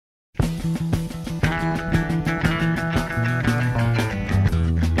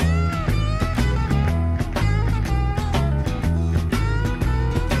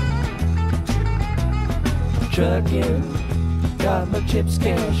trucking, got my chips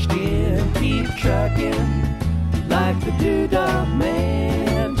cashed in. Keep trucking, like the Doodah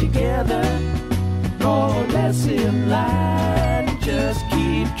Man. Together, more or less in line. Just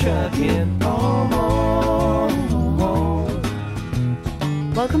keep trucking on.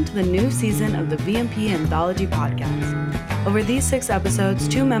 Welcome to the new season of the VMP Anthology Podcast. Over these 6 episodes,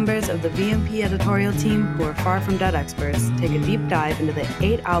 2 members of the VMP editorial team who are far from dead experts take a deep dive into the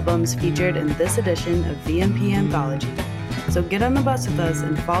 8 albums featured in this edition of VMP Anthology. So get on the bus with us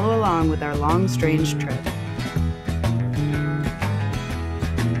and follow along with our long, strange trip.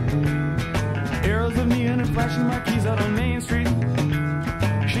 Arrows of neon and flashing marquees out on Main Street.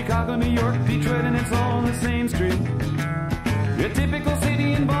 Chicago, New York, Detroit, and it's all on the same street. A typical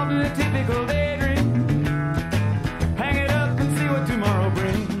city involved in a typical daydream. Hang it up and see what tomorrow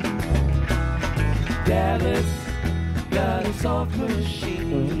brings. Dallas got a soft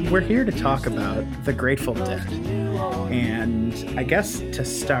machine. We're here to talk about the Grateful Dead. And I guess to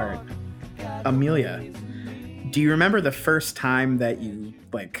start, Amelia, do you remember the first time that you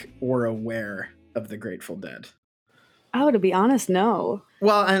were aware of the Grateful Dead? Oh, to be honest, no.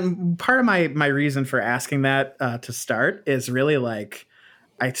 Well, and part of my reason for asking that to start is really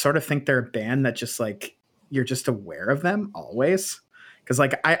I sort of think they're a band that just you're just aware of them always. Because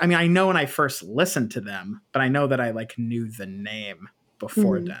I mean, I know when I first listened to them, but I know that I knew the name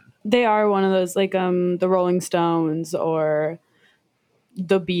before then. They are one of those the Rolling Stones or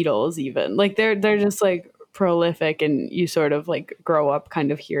the Beatles even. They're just prolific, and you sort of grow up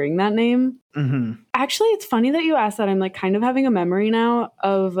kind of hearing that name. Mm-hmm. Actually, it's funny that you asked that. I'm kind of having a memory now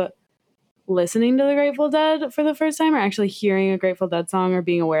of listening to the Grateful Dead for the first time, or actually hearing a Grateful Dead song, or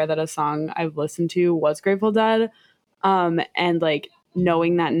being aware that a song I've listened to was Grateful Dead, and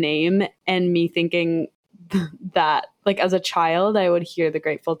knowing that name, and me thinking that as a child I would hear the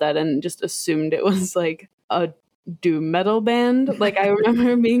Grateful Dead and just assumed it was a doom metal band. I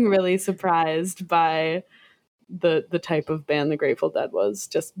remember being really surprised by the type of band the Grateful Dead was,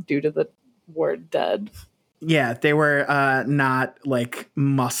 just due to the word dead. Yeah, they were not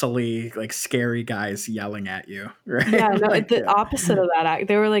muscly, scary guys yelling at you, right? Yeah, no, the opposite of that.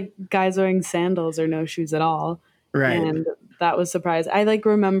 They were guys wearing sandals or no shoes at all. Right. And that was surprising. I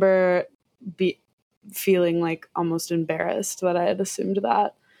remember feeling almost embarrassed that I had assumed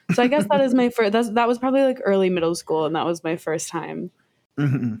that. So I guess that is my first. That was probably early middle school, and that was my first time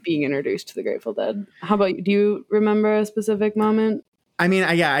being introduced to the Grateful Dead. How about you? Do you remember a specific moment? I mean,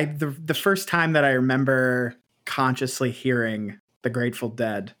 the first time that I remember consciously hearing the Grateful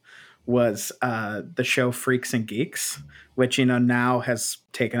Dead was the show Freaks and Geeks, which now has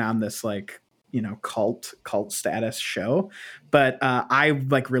taken on this cult status show. But I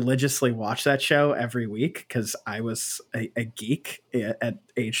religiously watched that show every week because I was a geek at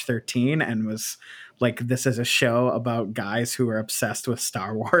age 13 and was this is a show about guys who are obsessed with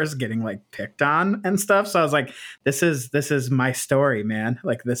Star Wars getting picked on and stuff. So I was this is my story, man.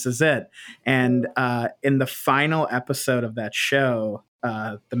 This is it. And in the final episode of that show,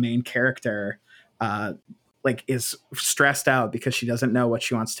 the main character is stressed out because she doesn't know what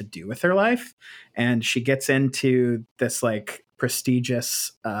she wants to do with her life. And she gets into this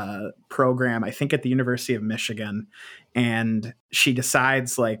prestigious program, I think at the University of Michigan. And she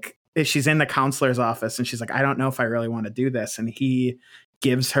decides she's in the counselor's office and she's I don't know if I really want to do this. And he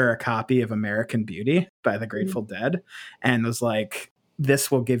gives her a copy of American Beauty by the Grateful Dead and was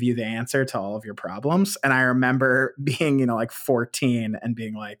this will give you the answer to all of your problems. And I remember being, 14 and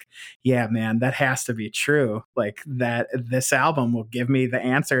being yeah, man, that has to be true. That this album will give me the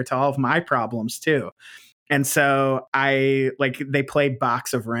answer to all of my problems too. And so they played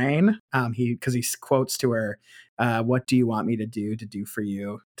Box of Rain. Because he quotes to her, what do you want me to do for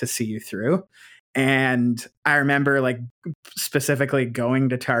you, to see you through? And I remember specifically going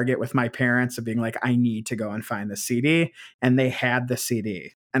to Target with my parents and being I need to go and find the CD. And they had the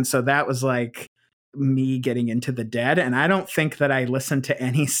CD. And so that was me getting into the Dead. And I don't think that I listened to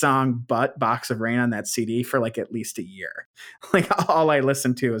any song but Box of Rain on that CD for at least a year. All I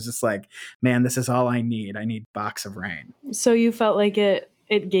listened to was just man, this is all I need. I need Box of Rain. So you felt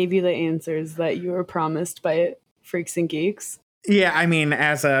it gave you the answers that you were promised by Freaks and Geeks? Yeah, I mean,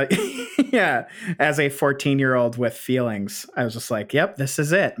 as a 14-year-old with feelings, I was just yep, this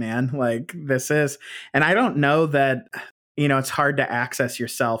is it, man. This is, and I don't know that, it's hard to access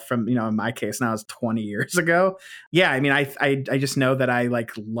yourself from, in my case, now it's 20 years ago. Yeah, I mean, I just know that I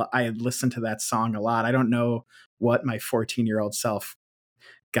listened to that song a lot. I don't know what my 14-year-old self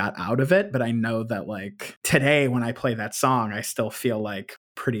got out of it, but I know that today when I play that song, I still feel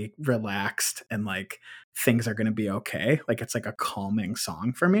pretty relaxed and things are going to be okay. It's a calming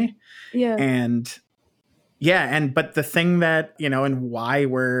song for me. Yeah. And Yeah, but the thing that, and why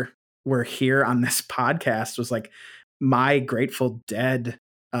we're here on this podcast was like my Grateful Dead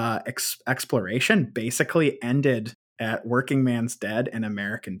exploration basically ended at Working Man's Dead and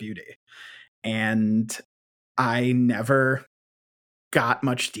American Beauty. And I never got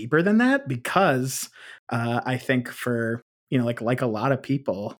much deeper than that because I think for, like a lot of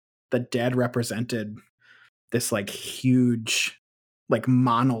people, the Dead represented this like huge, like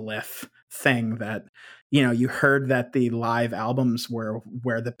monolith thing that, you heard that the live albums were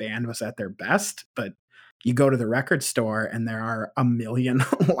where the band was at their best, but you go to the record store and there are a million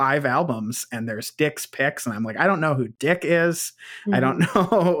live albums and there's Dick's picks. And I'm like, I don't know who Dick is. I don't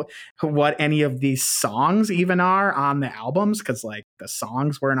know what any of these songs even are on the albums. Cause like the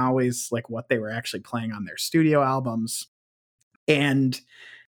songs weren't always like what they were actually playing on their studio albums. And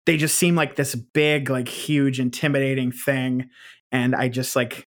they just seem like this big, like huge, intimidating thing. And I just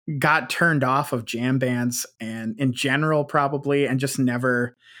like got turned off of jam bands and in general, probably, and just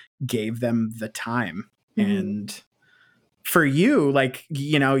never gave them the time. And for you, like,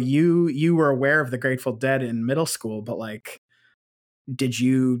 you were aware of the Grateful Dead in middle school, but like, did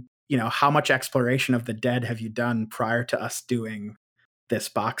you, how much exploration of the Dead have you done prior to us doing this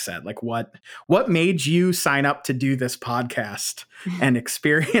box set? Like what made you sign up to do this podcast and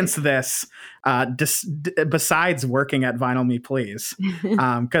experience this besides working at Vinyl Me Please?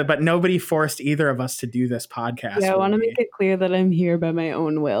 But nobody forced either of us to do this podcast. Yeah, I want to make it clear that I'm here by my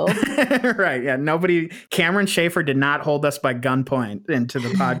own will. Right. Yeah. Cameron Schaefer did not hold us by gunpoint into the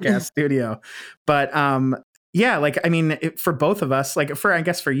podcast studio. But yeah, like, I mean, for both of us, like I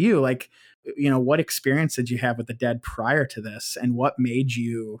guess for you, like, what experience did you have with the Dead prior to this, and what made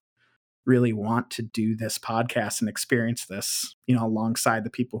you really want to do this podcast and experience this, alongside the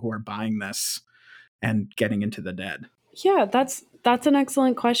people who are buying this and getting into the Dead? Yeah, that's an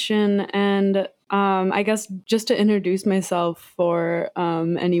excellent question. And I guess just to introduce myself for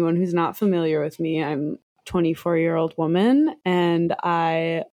anyone who's not familiar with me, I'm a 24-year-old woman, and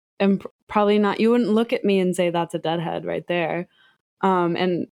I am probably not, you wouldn't look at me and say that's a Deadhead right there.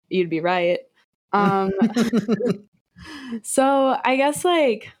 And you'd be right. So I guess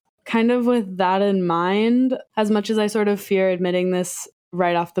like kind of with that in mind, as much as I sort of fear admitting this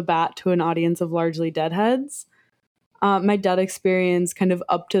right off the bat to an audience of largely Deadheads, my Dead experience kind of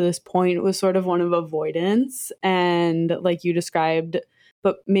up to this point was sort of one of avoidance and, like you described,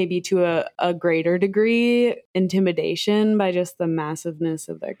 but maybe to a greater degree, intimidation by just the massiveness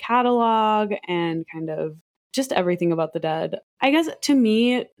of their catalog and kind of just everything about the Dead. I guess to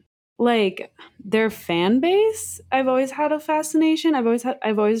me, like their fan base, I've always had a fascination. I've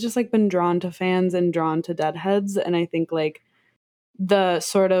always just like been drawn to fans and drawn to Deadheads. And I think like the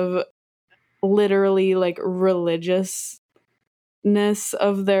sort of literally like religiousness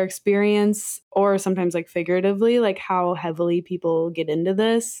of their experience, or sometimes like figuratively, like how heavily people get into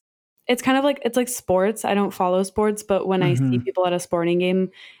this. It's kind of like, it's like sports. I don't follow sports, but when I see people at a sporting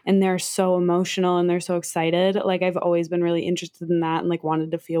game and they're so emotional and they're so excited, like I've always been really interested in that and like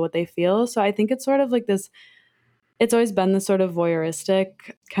wanted to feel what they feel. So I think it's sort of like this, it's always been this sort of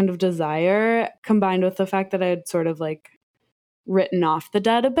voyeuristic kind of desire combined with the fact that I had sort of like written off the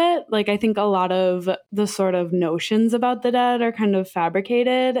Dead a bit. Like I think a lot of the sort of notions about the Dead are kind of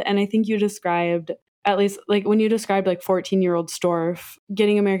fabricated. And I think you described, at least like when you described like 14-year-old Storff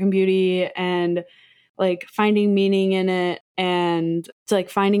getting American Beauty and like finding meaning in it and like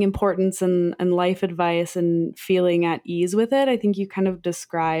finding importance and life advice and feeling at ease with it, I think you kind of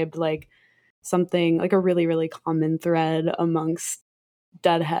described like something like a really, really common thread amongst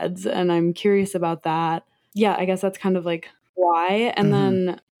Deadheads. And I'm curious about that. Yeah, I guess that's kind of like why. And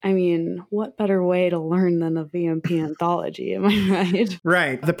then, I mean, what better way to learn than a VMP anthology? Am I right?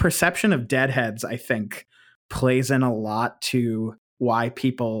 Right. The perception of Deadheads, I think, plays in a lot to why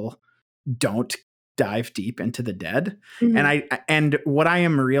people don't dive deep into the Dead. And what I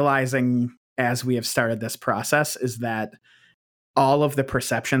am realizing as we have started this process is that all of the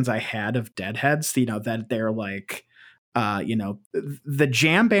perceptions I had of Deadheads, that they're like, the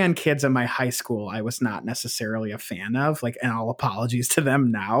jam band kids in my high school, I was not necessarily a fan of, like, and all apologies to them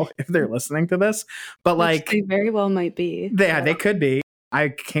now if they're listening to this, but like they very well might be. They could be. I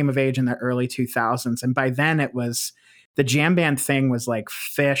came of age in the early 2000s. And by then it was, the jam band thing was like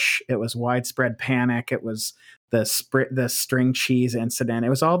Fish. It was Widespread Panic. It was the String Cheese Incident. It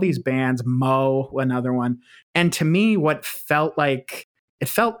was all these bands, Mo, another one. And to me, what felt like, it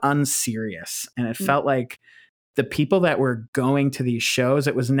felt unserious. And it felt like the people that were going to these shows,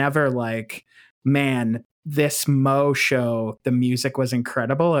 it was never like, man, this Mo show, the music was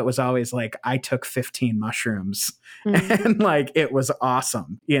incredible. It was always like, I took 15 mushrooms and like, it was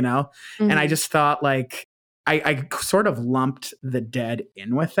awesome, And I just thought like, I sort of lumped the Dead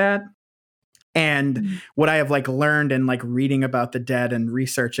in with that. And what I have like learned and like reading about the Dead and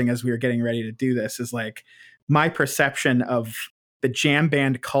researching as we were getting ready to do this is like my perception of the jam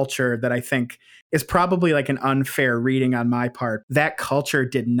band culture that I think is probably like an unfair reading on my part. That culture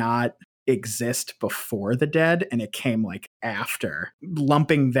did not exist before the Dead, and it came like after.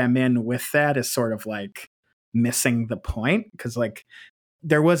 Lumping them in with that is sort of like missing the point, because like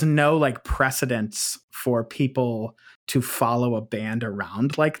there was no like precedence for people to follow a band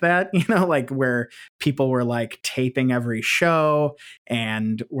around like that, you know, like where people were like taping every show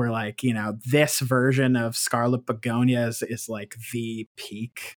and were like, you know, this version of Scarlet Begonias is like the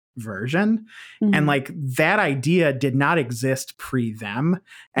peak version. Mhm. And like that idea did not exist pre them.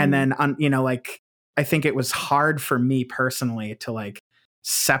 And then, you know, like I think it was hard for me personally to like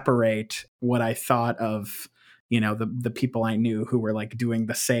separate what I thought of, you know, the people I knew who were like doing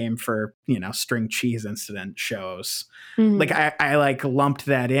the same for, you know, String Cheese Incident shows. Mhm. Like I like lumped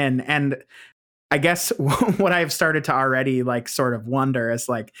that in. And I guess what I've started to already like sort of wonder is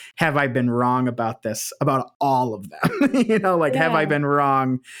like, have I been wrong about this, about all of them? You know, like, have I Yeah. been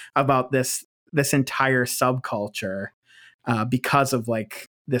wrong about this entire subculture because of like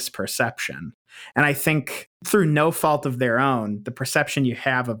this perception? And I think through no fault of their own, the perception you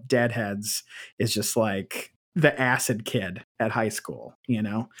have of Deadheads is just like the acid kid at high school, you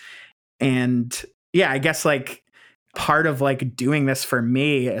know? And yeah, I guess like part of like doing this for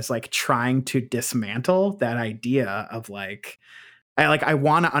me is like trying to dismantle that idea of like I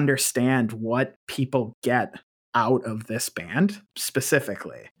want to understand what people get out of this band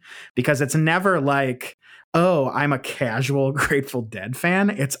specifically, because it's never like, oh, I'm a casual Grateful Dead fan.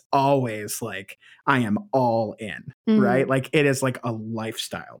 It's always like I am all in, Mhm. right? Like it is like a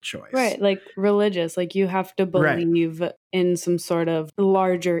lifestyle choice. Right, like religious, like you have to Right. believe in some sort of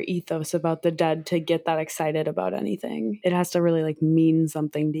larger ethos about the Dead to get that excited about anything. It has to really like mean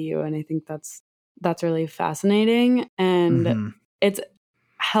something to you, and I think that's really fascinating, and Mhm. it's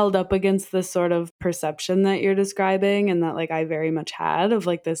held up against this sort of perception that you're describing, and that like I very much had of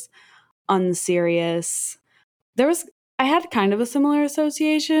like this unserious. I had kind of a similar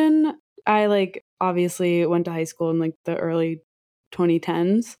association. I like obviously went to high school in like the early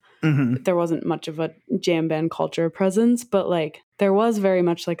 2010s. Mhm. There wasn't much of a jam band culture presence, but like there was very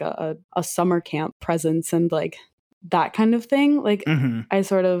much like a summer camp presence and like that kind of thing. Like Mhm. I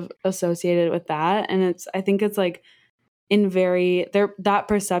sort of associated it with that. And I think it's like that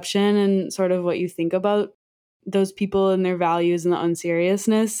perception and sort of what you think about those people and their values and the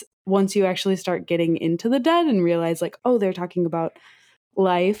unseriousness, once you actually start getting into the Dead and realize like, oh, they're talking about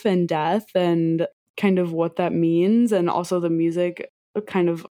life and death and kind of what that means, and also the music kind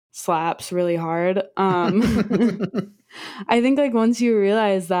of slaps really hard. I think like once you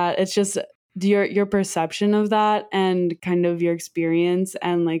realize that, it's just your perception of that and kind of your experience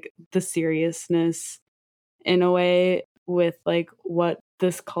and like the seriousness in a way with like what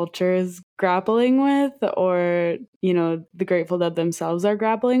this culture is grappling with, or you know, the Grateful Dead themselves are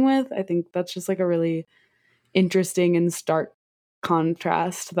grappling with. I think that's just like a really interesting and stark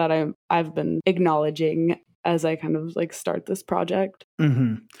contrast that I've been acknowledging as I kind of like start this project.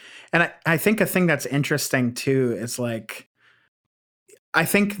 Mm-hmm. And I think a thing that's interesting too is like, I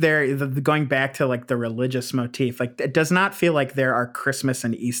think going back to like the religious motif, like it does not feel like there are Christmas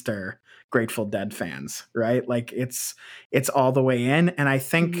and Easter Grateful Dead fans, right? Like it's all the way in. And I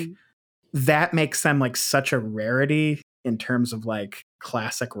think Mhm. that makes them like such a rarity in terms of like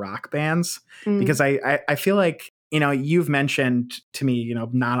classic rock bands, Mm. because I feel like, you know, you've mentioned to me, you know,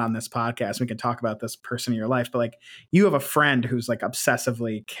 not on this podcast, we can talk about this person in your life, but like you have a friend who's like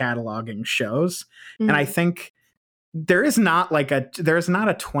obsessively cataloging shows. And I Mhm. think there is not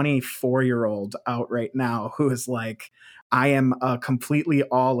a 24-year-old out right now who is like, I am a completely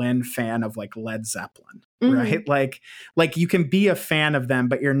all in fan of like Led Zeppelin, Mhm. right? Like you can be a fan of them,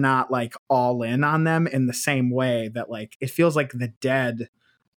 but you're not like all in on them in the same way that like, it feels like the Dead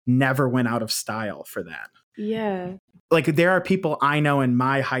never went out of style for that. Yeah. Like there are people I know in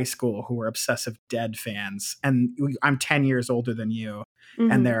my high school who are obsessive Dead fans, and I'm 10 years older than you,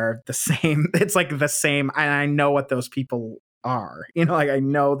 Mhm. and they're the same. It's like the same. And I know what those people are, you know, like I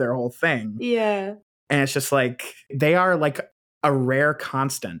know their whole thing. Yeah. And it's just like, they are like a rare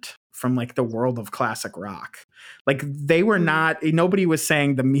constant from like the world of classic rock. Like they were not, nobody was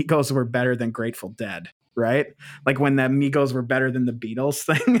saying the Migos were better than Grateful Dead, right? Like when the Migos were better than the Beatles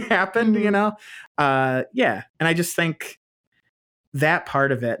thing happened, you know? Yeah. And I just think that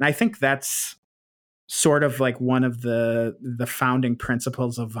part of it, and I think that's sort of like one of the founding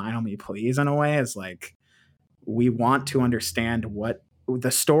principles of Vinyl Me Please in a way, is like, we want to understand what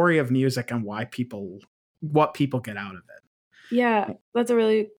the story of music and why people what people get out of it. Yeah, that's a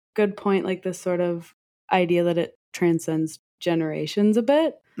really good point. Like this sort of idea that it transcends generations a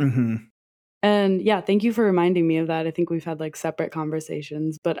bit. Mm-hmm. And yeah, thank you for reminding me of that. I think we've had like separate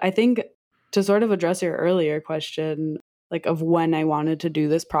conversations, but I think to sort of address your earlier question, like of when I wanted to do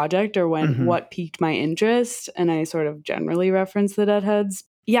this project or when what piqued my interest, and I sort of generally referenced the Deadheads.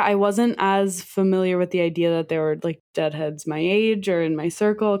 Yeah, I wasn't as familiar with the idea that there were like Deadheads my age or in my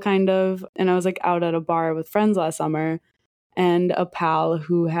circle, kind of. And I was like out at a bar with friends last summer, and a pal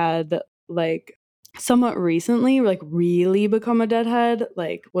who had like somewhat recently like really become a Deadhead,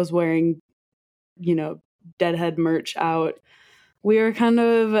 like was wearing, you know, Deadhead merch out. We were kind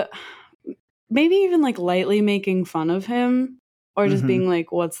of maybe even like lightly making fun of him or just being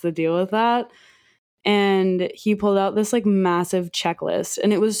like, what's the deal with that? And he pulled out this like massive checklist,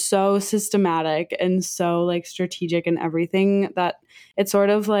 and it was so systematic and so like strategic and everything that it sort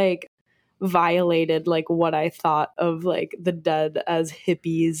of like violated like what I thought of like the Dead as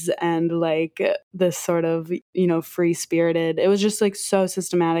hippies and like this sort of, you know, free spirited. It was just like so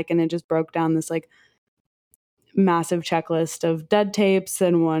systematic, and it just broke down this like massive checklist of Dead tapes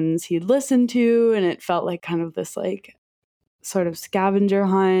and ones he'd listened to, and it felt like kind of this like sort of scavenger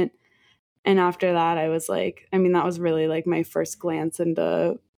hunt. And after that, I was like, I mean, that was really like my first glance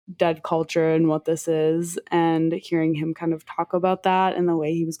into Dead culture and what this is, and hearing him kind of talk about that and the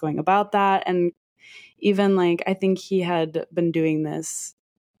way he was going about that. And even like, I think he had been doing this,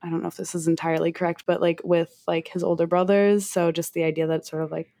 I don't know if this is entirely correct, but like with like his older brothers. So just the idea that it's sort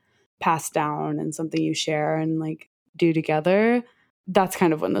of like passed down and something you share and like do together. That's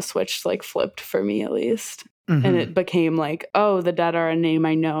kind of when the switch like flipped for me, at least. And it became like, oh, the Dead are a name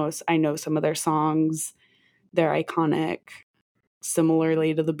I know. I know some of their songs. They're iconic,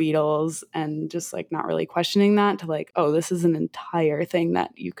 similarly to the Beatles, and just like not really questioning that to like, oh, this is an entire thing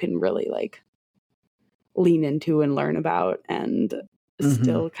that you can really like lean into and learn about, and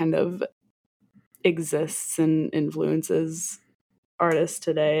still kind of exists and influences artists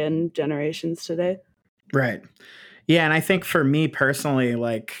today and generations today. Right. Yeah. And I think for me personally,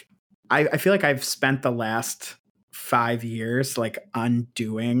 like, I feel like I've spent the last 5 years like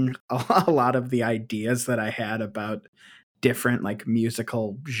undoing a lot of the ideas that I had about different like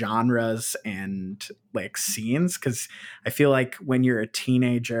musical genres and like scenes, because I feel like when you're a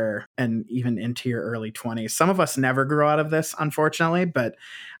teenager and even into your early 20s, some of us never grew out of this, unfortunately, but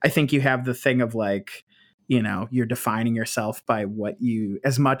I think you have the thing of like, you know, you're defining yourself by what you,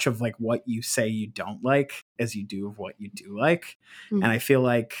 as much of like what you say you don't like as you do of what you do like. And I feel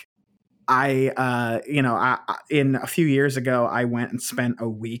like in a few years ago, I went and spent a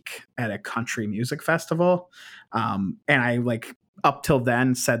week at a country music festival. And I like up till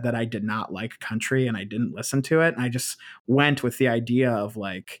then said that I did not like country and I didn't listen to it. And I just went with the idea of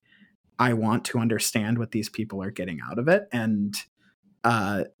like, I want to understand what these people are getting out of it. And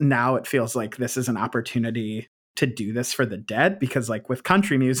now it feels like this is an opportunity to do this for the Dead, because like with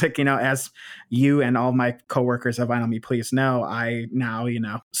country music, you know, as you and all my coworkers of Vinyl Me Please know, I now, you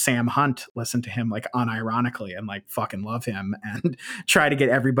know, Sam Hunt, listen to him like unironically and like fucking love him and try to get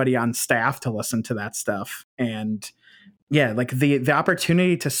everybody on staff to listen to that stuff. And yeah, like the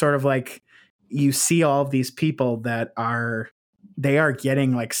opportunity to sort of like, you see all of these people that they are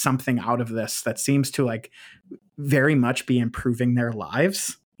getting like something out of this that seems to like very much be improving their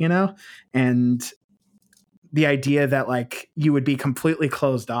lives, you know? And the idea that like you would be completely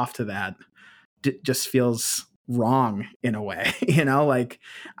closed off to that just feels wrong in a way, you know, like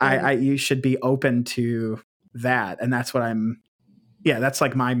you should be open to that. And that's what that's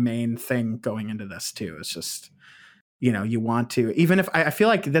like my main thing going into this too. It's just, you know, you want to, even if I feel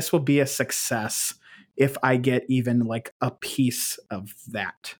like this will be a success if I get even like a piece of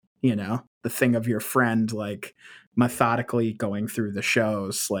that, you know, the thing of your friend, like methodically going through the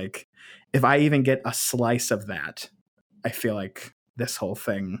shows, like if I even get a slice of that, I feel like this whole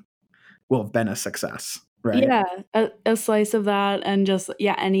thing will have been a success, right? Yeah, a slice of that, and just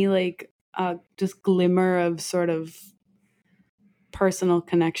any like just glimmer of sort of personal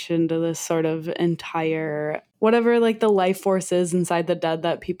connection to this sort of entire whatever like the life force is inside the Dead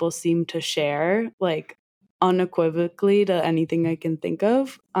that people seem to share, like unequivocally to anything I can think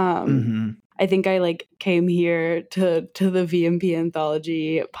of. I think I like came here to the VMP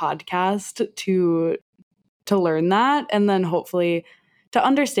Anthology podcast to learn that, and then hopefully to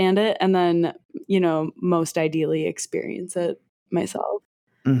understand it, and then, you know, most ideally experience it myself.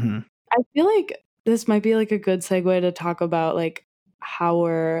 I feel like this might be like a good segue to talk about like how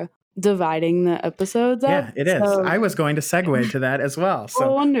we're dividing the episodes up. Yeah, it is. I was going to segue to that as well.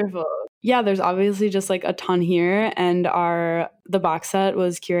 So wonderful. yeah, there's obviously just like a ton here, and the box set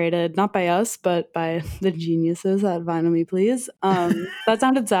was curated not by us but by the geniuses at Vinyl Me Please. That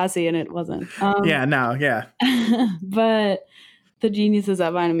sounded sassy and it wasn't. Yeah, no, yeah. But the geniuses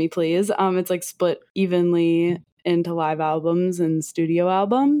at Vinyl Me Please, it's like split evenly into live albums and studio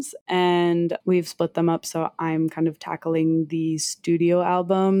albums, and we've split them up, so I'm kind of tackling the studio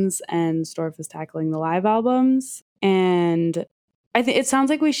albums and Storf is tackling the live albums. And I think it sounds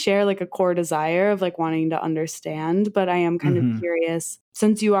like we share like a core desire of like wanting to understand, but I am kind of curious,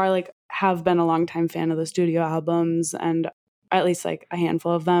 since you are like have been a longtime fan of the studio albums and at least like a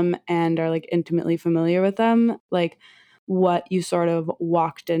handful of them and are like intimately familiar with them, like what you sort of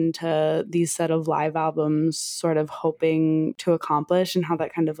walked into these set of live albums sort of hoping to accomplish and how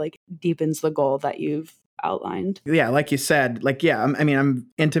that kind of like deepens the goal that you've outlined. Yeah, like you said, like, yeah, I mean, I'm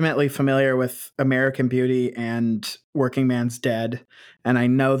intimately familiar with American Beauty and Working Man's Dead. And I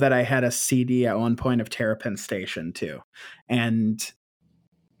know that I had a CD at one point of Terrapin Station too. And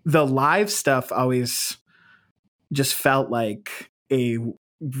the live stuff always just felt like a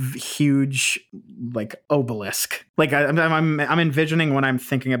huge like obelisk. Like I'm envisioning when I'm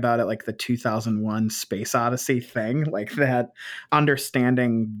thinking about it, like the 2001 Space Odyssey thing, like that,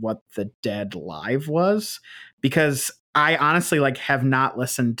 understanding what the Dead live was, because I honestly like have not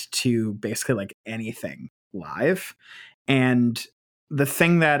listened to basically like anything live. And the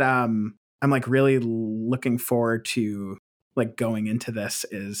thing that I'm like really looking forward to like going into this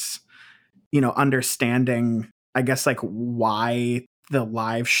is, you know, understanding, I guess, like why the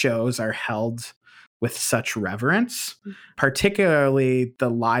live shows are held with such reverence, particularly the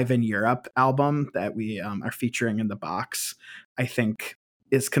Live in Europe album that we are featuring in the box, I think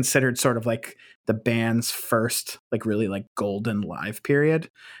is considered sort of like the band's first like really like golden live period.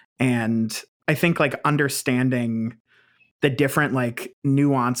 And I think like understanding the different like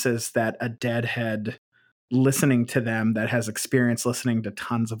nuances that a Deadhead listening to them that has experience listening to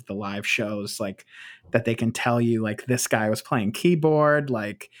tons of the live shows, like that they can tell you like this guy was playing keyboard.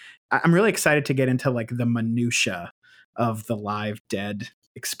 Like I'm really excited to get into like the minutia of the live Dead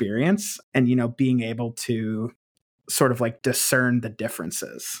experience and, you know, being able to sort of like discern the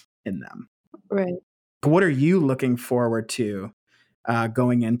differences in them. Right. What are you looking forward to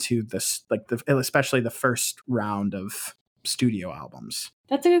going into this, like especially the first round of studio albums?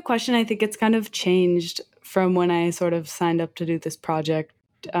 That's a good question. I think it's kind of changed from when I sort of signed up to do this project.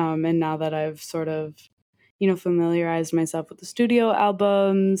 And now that I've sort of, you know, familiarized myself with the studio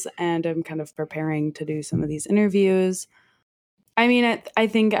albums and I'm kind of preparing to do some of these interviews. I mean, I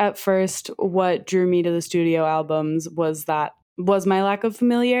think at first what drew me to the studio albums was my lack of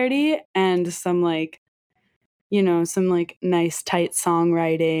familiarity and some like, you know, some like nice tight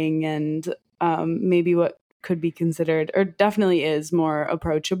songwriting and maybe what could be considered, or definitely is, more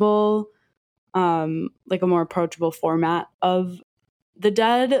approachable, like a more approachable format of the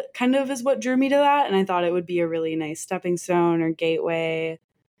Dead kind of is what drew me to that. And I thought it would be a really nice stepping stone or gateway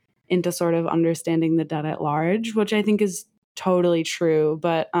into sort of understanding the Dead at large, which I think is totally true.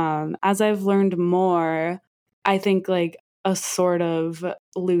 But as I've learned more, I think like a sort of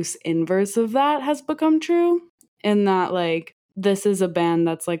loose inverse of that has become true, in that like this is a band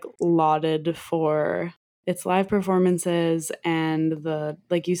that's like lauded for its live performances and the,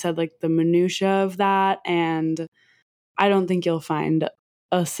 like you said, like the minutia of that. And I don't think you'll find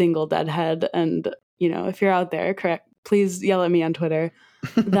a single Deadhead, and, you know, if you're out there, correct, please yell at me on Twitter,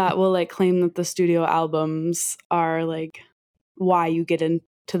 that will like claim that the studio albums are like why you get into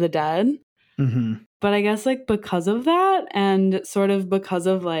the Dead. Mm-hmm. But I guess like because of that and sort of because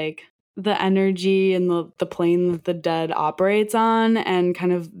of like the energy and the plane that the Dead operates on and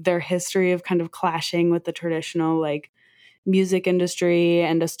kind of their history of kind of clashing with the traditional like music industry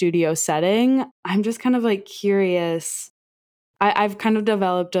and a studio setting, I'm just kind of like curious. I've kind of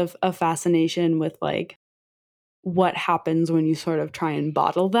developed a fascination with like what happens when you sort of try and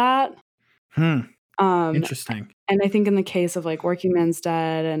bottle that. Interesting. And I think in the case of like Working Man's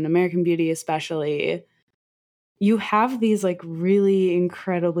Dead and American Beauty especially, you have these like really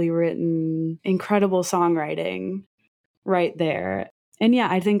incredibly written, incredible songwriting right there. And yeah,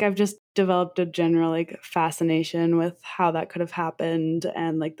 I think I've just developed a general like fascination with how that could have happened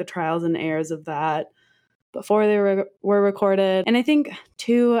and like the trials and errors of that before they were recorded. And I think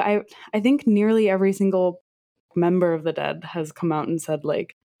too, I think nearly every single member of the Dead has come out and said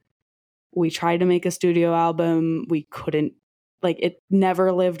like, we tried to make a studio album, we couldn't, like it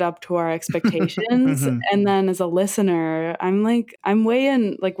never lived up to our expectations. And then as a listener, I'm way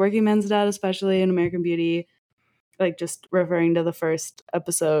in like Working Man's Dead, especially in American Beauty, like just referring to the first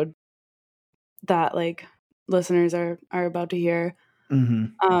episode that like listeners are about to hear.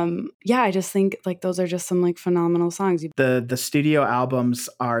 Yeah, I just think like those are just some like phenomenal songs. The studio albums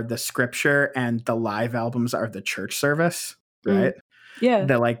are the scripture and the live albums are the church service, right? Yeah.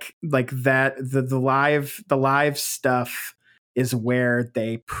 That like that the live stuff is where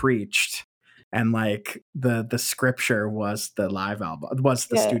they preached, and like the scripture was the live album, was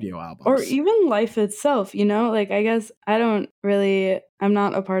the studio albums. Or even life itself, you know? Like I guess I'm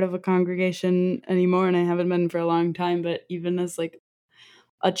not a part of a congregation anymore, and I haven't been for a long time, but even as like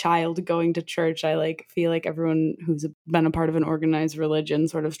a child going to church, I like feel like everyone who's been a part of an organized religion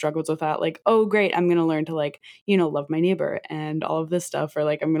sort of struggles with that. Like, oh great, I'm gonna learn to like, you know, love my neighbor and all of this stuff, or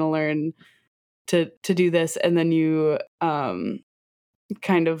like I'm gonna learn to do this, and then you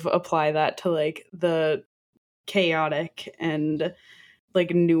kind of apply that to like the chaotic and like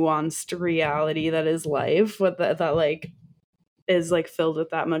nuanced reality that is life, with that like is like filled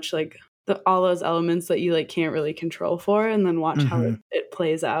with that much like all those elements that you like can't really control for, and then watch how it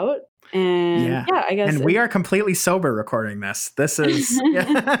plays out. And yeah, I guess. And we are completely sober recording this. This is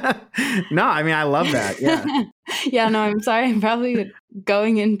no, I mean I love that. Yeah. Yeah, no, I'm sorry. I'm probably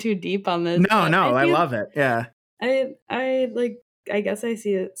going in too deep on this. No, I love it. Yeah. I like. I guess I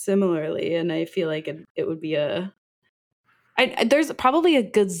see it similarly, and I feel like it would be there's probably a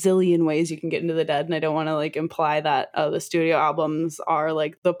gazillion ways you can get into the Dead, and I don't want to like imply that the studio albums are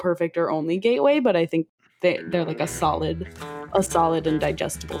like the perfect or only gateway, but I think they're like a solid and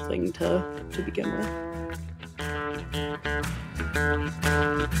digestible thing to begin with.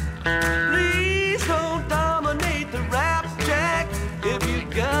 Please don't dominate the rap track if you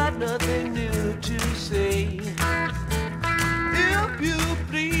got nothing new to say. If you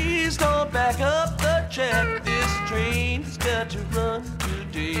please don't back up the track, this train's got to run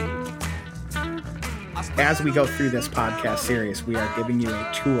today. As we go through this podcast series, we are giving you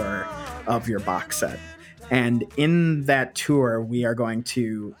a tour of your box set. And in that tour, we are going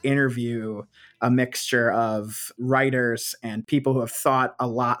to interview a mixture of writers and people who have thought a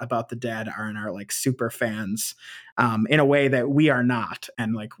lot about the Dead, are like super fans in a way that we are not.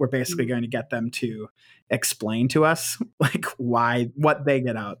 And like, we're basically going to get them to explain to us like what they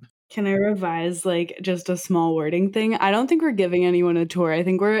get out. Can I revise like just a small wording thing? I don't think we're giving anyone a tour. I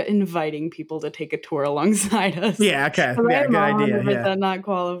think we're inviting people to take a tour alongside us. Yeah, okay. Yeah, good idea. Yeah. Not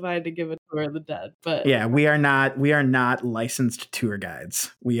qualified to give a tour of the Dead, but yeah, we are not licensed tour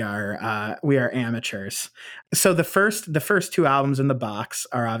guides. We are amateurs. So the first two albums in the box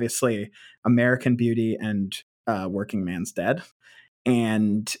are obviously American Beauty and Working Man's Dead.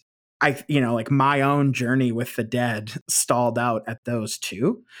 And like my own journey with the Dead stalled out at those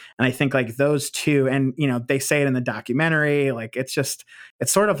two. And I think like those two, and they say it in the documentary, like it's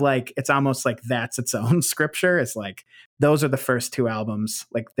sort of like, it's almost like that's its own scripture. It's like, those are the first two albums.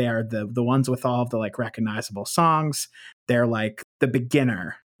 Like they are the ones with all of the like recognizable songs. They're like the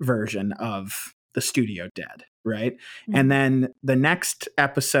beginner version of the studio Dead. Right. Mm-hmm. And then the next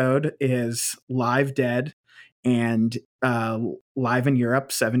episode is Live Dead and Live in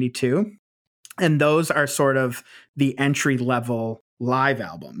Europe 72. And those are sort of the entry level live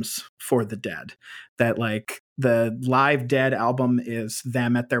albums for the Dead. That like the Live Dead album is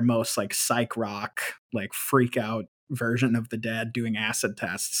them at their most like psych rock, like freak out version of the Dead doing acid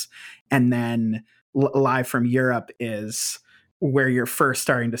tests. And then Live from Europe is where you're first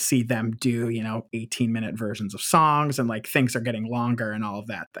starting to see them do, 18-minute versions of songs, and like things are getting longer and all of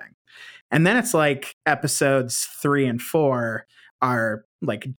that thing. And then it's like episodes 3 and 4 are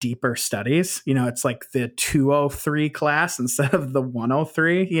like deeper studies. It's like the 203 class instead of the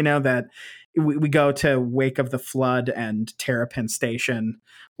 103, that we go to Wake of the Flood and Terrapin Station,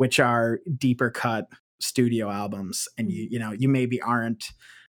 which are deeper cut studio albums. And you maybe aren't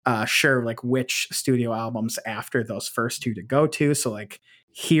sure like which studio albums after those first two to go to. So like,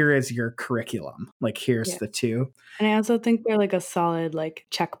 here is your curriculum. Like, here's the two. And I also think they're like a solid like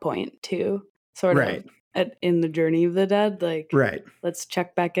checkpoint too, sort of in the journey of the Dead. Like, let's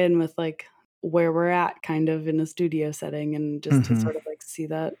check back in with like where we're at kind of in a studio setting, and just to sort of like see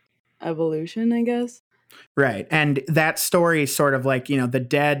that evolution, I guess. Right. And that story sort of like, the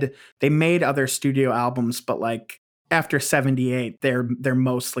Dead, they made other studio albums, but like after 78, they're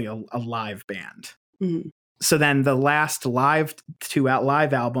mostly a live band. Mm-hmm. So then the last two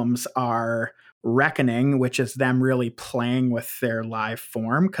live albums are Reckoning, which is them really playing with their live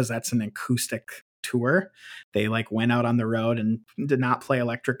form, because that's an acoustic tour. They like went out on the road and did not play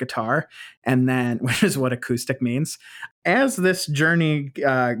electric guitar, and then, which is what acoustic means. As this journey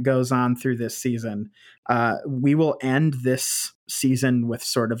goes on through this season, we will end this season with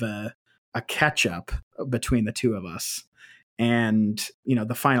sort of a catch up between the two of us. And,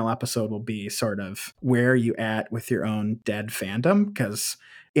 the final episode will be sort of where are you at with your own Dead fandom? Because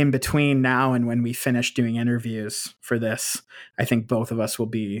in between now and when we finish doing interviews for this, I think both of us will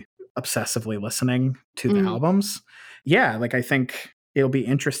be obsessively listening to the albums. Yeah, like I think it'll be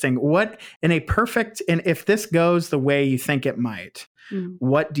interesting. And if this goes the way you think it might,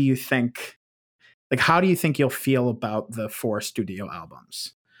 what do you think, like, how do you think you'll feel about the 4 studio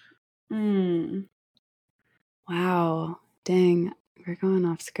albums? Wow. Dang. We're going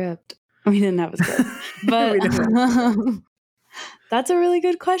off script. We didn't have a script. But that's a really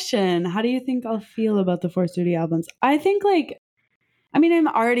good question. How do you think I'll feel about the 4 studio albums? I think I'm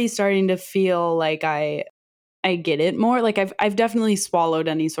already starting to feel like I get it more. Like I've definitely swallowed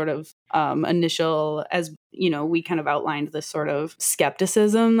any sort of initial, as we kind of outlined this sort of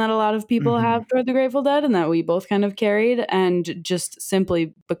skepticism that a lot of people have toward the Grateful Dead, and that we both kind of carried. And just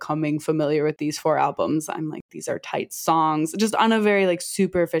simply becoming familiar with these 4 albums, I'm like, these are tight songs, just on a very like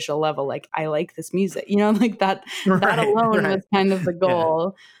superficial level. Like I like this music, like that alone was kind of the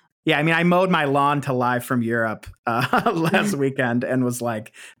goal. Yeah, I mean, I mowed my lawn to Live from Europe last weekend and was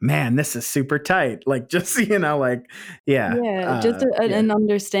like, man, this is super tight. Like, just, an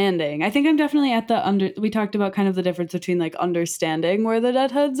understanding. I think I'm definitely at we talked about kind of the difference between like understanding where the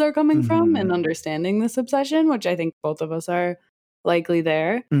Deadheads are coming from and understanding this obsession, which I think both of us are likely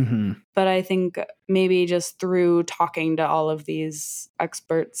there. But I think maybe just through talking to all of these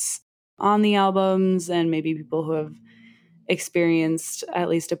experts on the albums and maybe people who have experienced at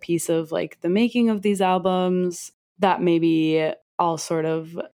least a piece of like the making of these albums, that maybe I'll sort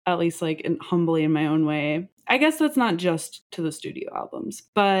of, at least like humbly in my own way, I guess that's not just to the studio albums,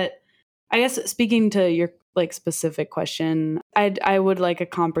 but I guess speaking to your like specific question, I would like a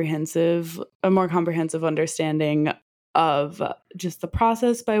more comprehensive understanding of just the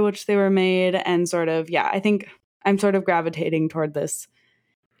process by which they were made, and sort of, I think I'm sort of gravitating toward this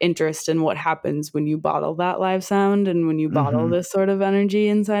interest in what happens when you bottle that live sound and when you bottle this sort of energy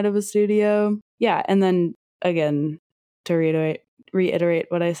inside of a studio. Yeah. And then again, to reiterate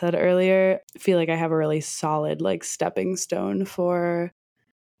what I said earlier, I feel like I have a really solid like stepping stone for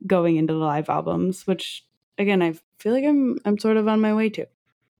going into the live albums, which again, I feel like I'm sort of on my way to.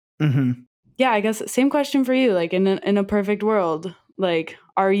 Yeah, I guess same question for you. Like in a perfect world, like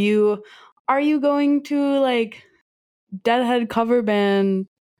are you going to like Deadhead cover band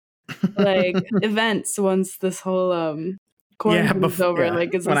like events once this whole quarantine is over?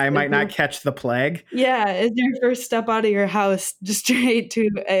 Like is when I might not catch the plague. Yeah, is your first step out of your house just straight to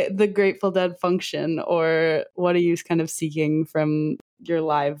the Grateful Dead function, or what are you kind of seeking from your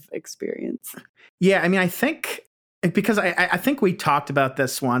live experience? Yeah, I mean, I think because I think we talked about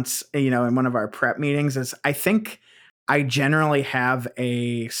this once, in one of our prep meetings, is I think I generally have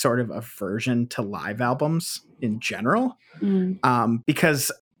a sort of aversion to live albums in general,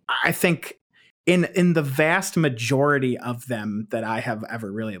 because I think in the vast majority of them that I have ever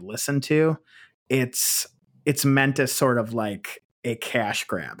really listened to, it's meant as sort of like a cash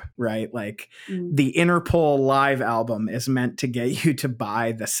grab, right? Like the Interpol live album is meant to get you to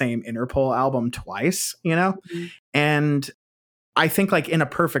buy the same Interpol album twice, And I think like in a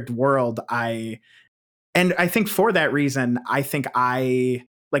perfect world, I think for that reason, I think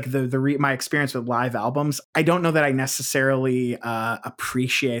like my experience with live albums, I don't know that I necessarily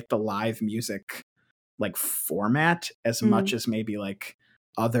appreciate the live music like format as much as maybe like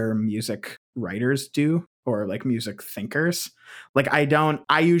other music writers do, or like music thinkers. Like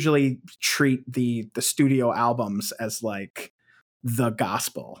I usually treat the studio albums as like the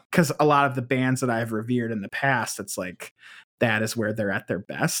gospel, because a lot of the bands that I've revered in the past, it's like that is where they're at their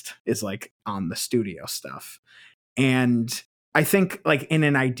best, is like on the studio stuff. And I think like in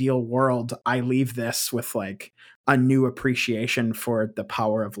an ideal world, I leave this with like a new appreciation for the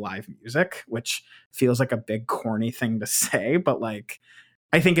power of live music, which feels like a big corny thing to say, but like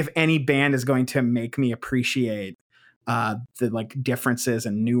I think if any band is going to make me appreciate the like differences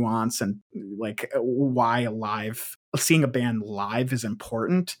and nuance and like why seeing a band live is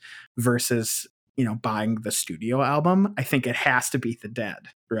important versus buying the studio album, I think it has to be the Dead,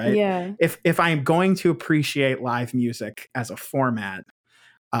 right? Yeah. If I'm going to appreciate live music as a format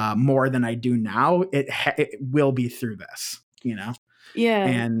more than I do now, it will be through this, Yeah.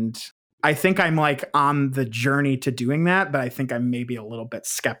 And I think I'm like on the journey to doing that, but I think I'm maybe a little bit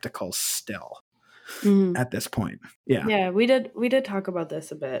skeptical still at this point. Yeah. Yeah, we did talk about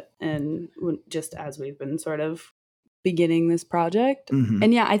this a bit, and just as we've been sort of beginning this project.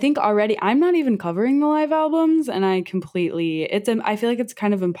 And yeah, I think already I'm not even covering the live albums, and I feel like it's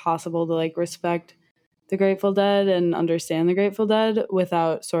kind of impossible to like respect the Grateful Dead and understand the Grateful Dead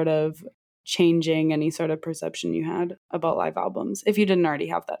without sort of changing any sort of perception you had about live albums if you didn't already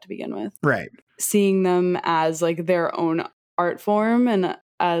have that to begin with. Right. Seeing them as like their own art form and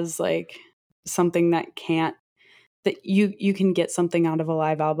as like something that you can get something out of a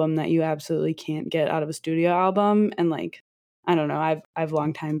live album that you absolutely can't get out of a studio album. And like, I don't know, I've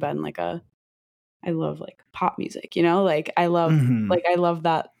long time been like I love like pop music, you know, like I love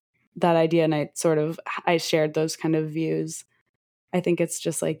that idea. And I shared those kind of views. I think it's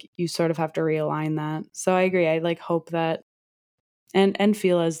just like, you sort of have to realign that. So I agree. I like hope that and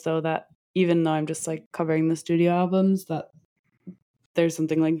feel as though that even though I'm just like covering the studio albums, that there's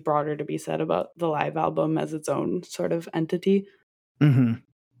something like broader to be said about the live album as its own sort of entity. Mm-hmm.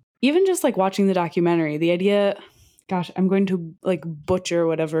 Even just like watching the documentary, the idea, gosh, I'm going to like butcher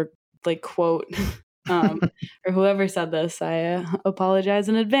whatever like quote or whoever said this. I apologize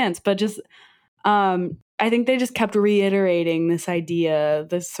in advance, but just I think they just kept reiterating this idea,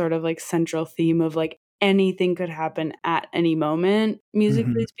 this sort of like central theme of like anything could happen at any moment,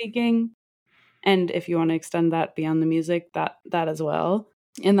 musically speaking. And if you want to extend that beyond the music, that as well.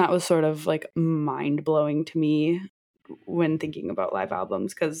 And that was sort of like mind blowing to me when thinking about live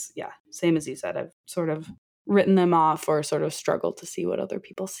albums. Cause yeah, same as you said, I've sort of written them off or sort of struggled to see what other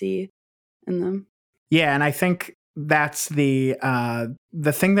people see in them. Yeah. And I think that's the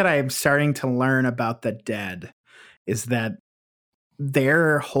thing that I'm starting to learn about the Dead is that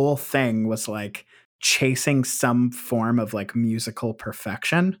their whole thing was like chasing some form of like musical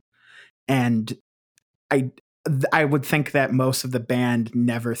perfection. And I would think that most of the band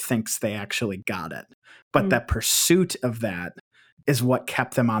never thinks they actually got it. But that pursuit of that is what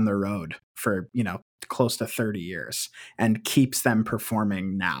kept them on the road for, close to 30 years and keeps them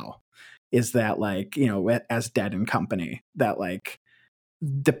performing now. Is that like, as Dead and Company, that like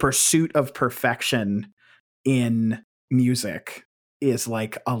the pursuit of perfection in music is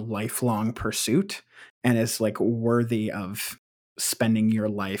like a lifelong pursuit and is like worthy of spending your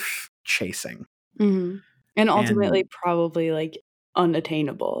life chasing. Mm-hmm. And ultimately probably like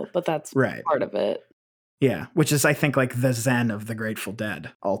unattainable, but that's part of it. Yeah, which is I think like the zen of the Grateful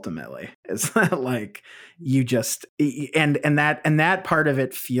Dead ultimately is that like you just and that part of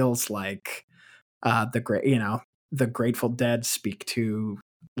it feels like the Grateful Dead speak to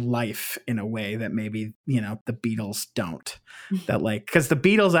life in a way that maybe the Beatles don't. That like because the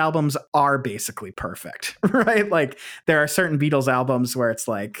Beatles albums are basically perfect, right? Like there are certain Beatles albums where it's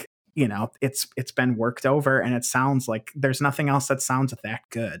like it's been worked over and it sounds like there's nothing else that sounds that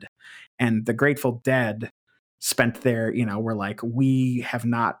good. And the Grateful Dead spent their, we're like, we have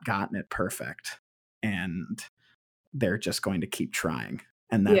not gotten it perfect and they're just going to keep trying.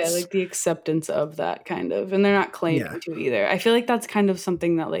 And that's like the acceptance of that kind of, and they're not claiming to either. I feel like that's kind of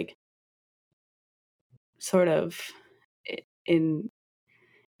something that like sort of in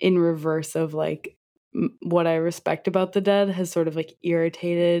reverse of like what I respect about the Dead has sort of like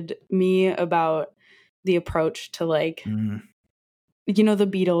irritated me about the approach to like, the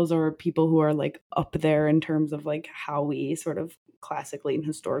Beatles or people who are like up there in terms of like how we sort of classically and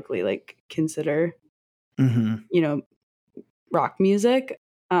historically like consider, rock music.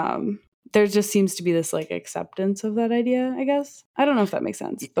 There just seems to be this like acceptance of that idea, I guess. I don't know if that makes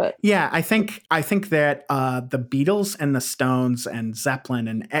sense, but yeah, I think that the Beatles and the Stones and Zeppelin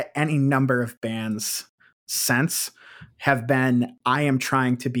and any number of bands since have been, I am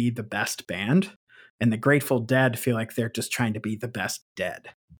trying to be the best band. And the Grateful Dead feel like they're just trying to be the best Dead.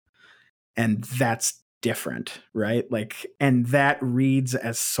 And that's different, right? Like, and that reads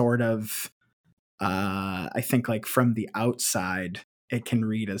as sort of, I think like from the outside, it can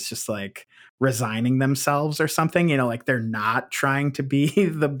read as just like resigning themselves or something, like they're not trying to be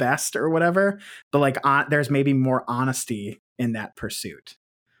the best or whatever, but like there's maybe more honesty in that pursuit,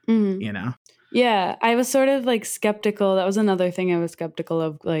 Yeah, I was sort of like skeptical. That was another thing I was skeptical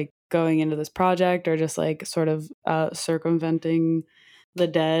of, like going into this project or just like sort of circumventing the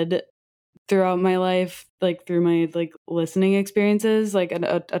Dead throughout my life, like through my like listening experiences. Like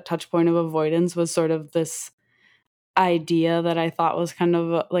a touch point of avoidance was sort of this idea that I thought was kind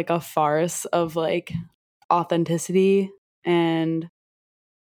of like a farce of like authenticity, and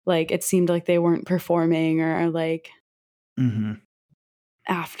like it seemed like they weren't performing or like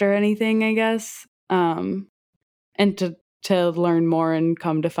after anything, I guess. And to learn more and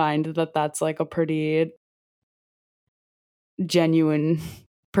come to find that that's like a pretty genuine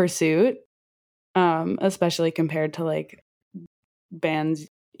pursuit, especially compared to like bands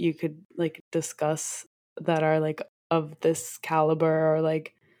you could like discuss that are like of this caliber or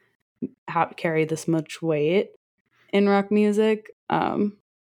like carry this much weight in rock music.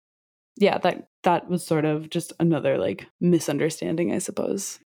 That was sort of just another like misunderstanding, I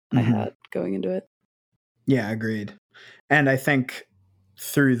suppose. I had going into it. Yeah, agreed. And I think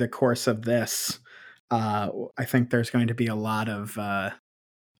through the course of this, I think there's going to be a lot of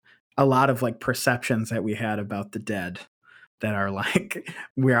like perceptions that we had about the Dead that are like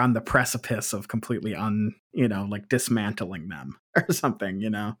we're on the precipice of completely like dismantling them or something,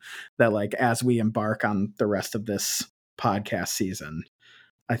 that like as we embark on the rest of this podcast season,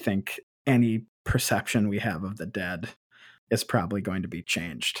 I think any perception we have of the Dead is probably going to be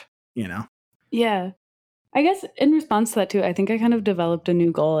changed, Yeah. I guess in response to that too, I think I kind of developed a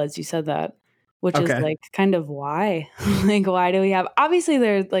new goal as you said that, which is like kind of why. Like, why do we have, obviously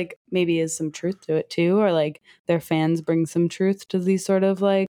there like maybe is some truth to it too, or like their fans bring some truth to these sort of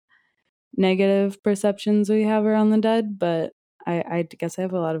like negative perceptions we have around the Dead, but I guess I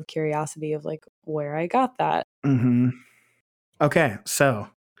have a lot of curiosity of like where I got that. Okay, so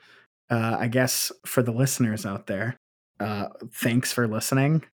I guess for the listeners out there, thanks for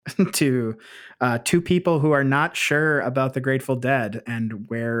listening to two people who are not sure about the Grateful Dead and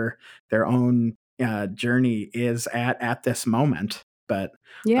where their own journey is at this moment. But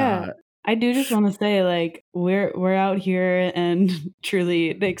I do just want to say, like, we're out here and truly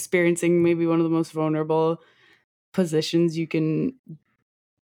experiencing maybe one of the most vulnerable positions you can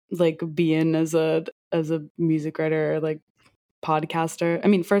like be in as a music writer or like podcaster. I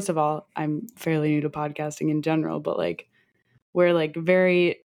mean, first of all, I'm fairly new to podcasting in general, but like we're like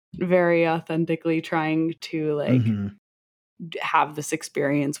very, very authentically trying to like have this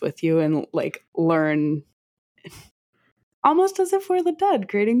experience with you and like learn almost as if we're the Dead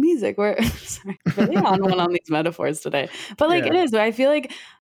creating music. We're sorry, really on one on these metaphors today, but like it is. I feel like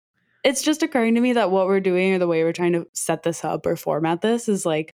it's just occurring to me that what we're doing or the way we're trying to set this up or format this is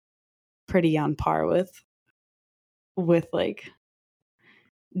like pretty on par with like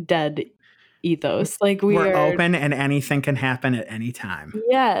Dead ethos. Like we're open and anything can happen at any time.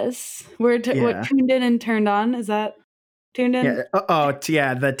 Yes. We're what, tuned in and turned on? Is that tuned in?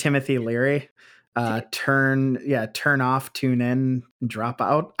 Yeah. The Timothy Leary. Turn off, tune in, drop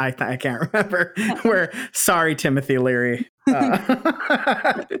out. I can't remember. Sorry, Timothy Leary.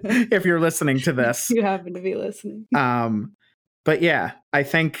 If you're listening to this, you happen to be listening. But yeah, I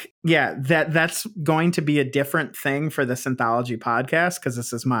think that's going to be a different thing for the Synthology podcast because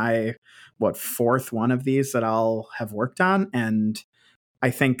this is my fourth one of these that I'll have worked on, and I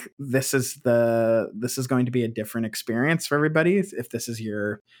think this is going to be a different experience for everybody. If this is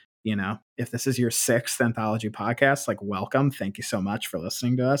your sixth Anthology podcast, like welcome. Thank you so much for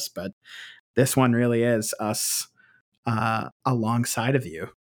listening to us. But this one really is us alongside of you,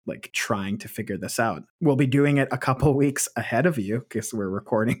 like trying to figure this out. We'll be doing it a couple weeks ahead of you because we're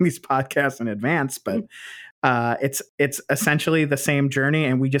recording these podcasts in advance, but it's essentially the same journey.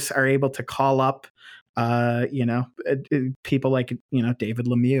 And we just are able to call up, people like, David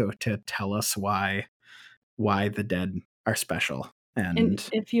Lemieux to tell us why the Dead are special. And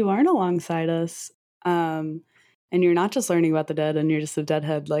if you aren't alongside us, and you're not just learning about the Dead and you're just a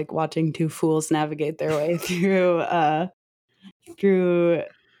Deadhead, like watching two fools navigate their way through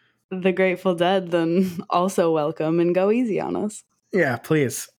the Grateful Dead, then also welcome and go easy on us. Yeah,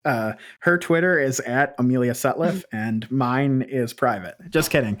 please. Her Twitter is at Amelia Sutliff and mine is private.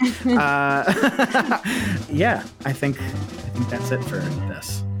 Just kidding. Yeah, I think that's it for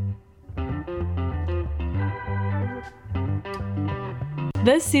this.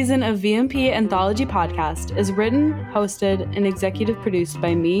 This season of VMP Anthology Podcast is written, hosted, and executive produced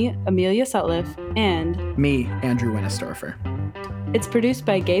by me, Amelia Sutliff, and me, Andrew Winnesdorfer. It's produced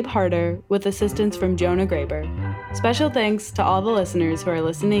by Gabe Harder with assistance from Jonah Graber. Special thanks to all the listeners who are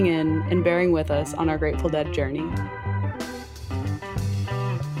listening in and bearing with us on our Grateful Dead journey.